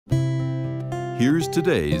Here's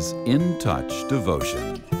today's In Touch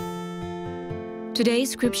devotion. Today's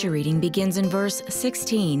scripture reading begins in verse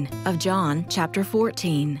 16 of John chapter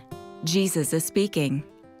 14. Jesus is speaking.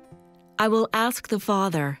 "I will ask the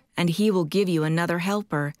Father, and He will give you another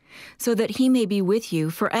helper, so that He may be with you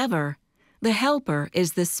forever. The helper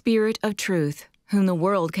is the Spirit of truth, whom the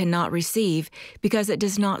world cannot receive, because it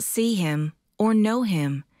does not see Him or know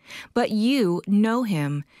Him. But you know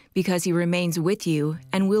Him, because He remains with you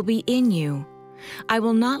and will be in you. I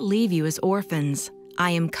will not leave you as orphans. I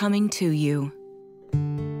am coming to you."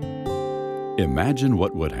 Imagine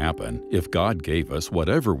what would happen if God gave us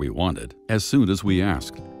whatever we wanted as soon as we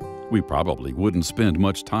asked. We probably wouldn't spend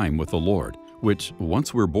much time with the Lord, which,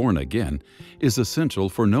 once we're born again, is essential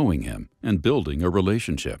for knowing Him and building a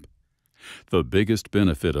relationship. The biggest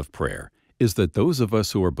benefit of prayer is that those of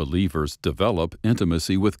us who are believers develop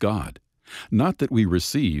intimacy with God, not that we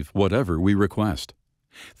receive whatever we request.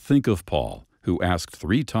 Think of Paul, who asked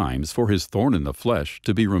 3 times for his thorn in the flesh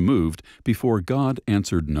to be removed before God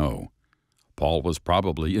answered no. Paul was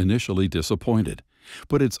probably initially disappointed,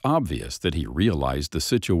 but it's obvious that he realized the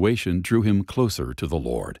situation drew him closer to the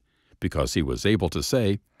Lord, because he was able to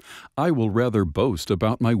say, "I will rather boast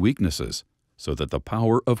about my weaknesses, so that the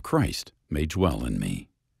power of Christ may dwell in me."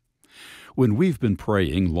 When we've been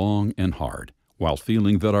praying long and hard, while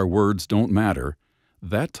feeling that our words don't matter,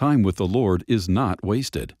 that time with the Lord is not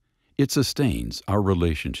wasted. It sustains our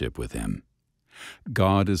relationship with Him.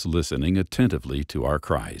 God is listening attentively to our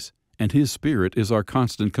cries, and His Spirit is our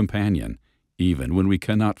constant companion, even when we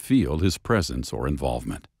cannot feel His presence or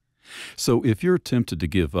involvement. So if you're tempted to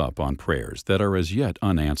give up on prayers that are as yet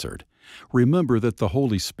unanswered, remember that the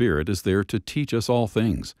Holy Spirit is there to teach us all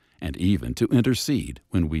things, and even to intercede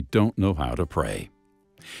when we don't know how to pray.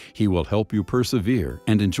 He will help you persevere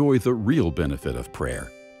and enjoy the real benefit of prayer,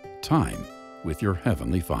 time with your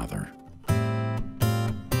Heavenly Father.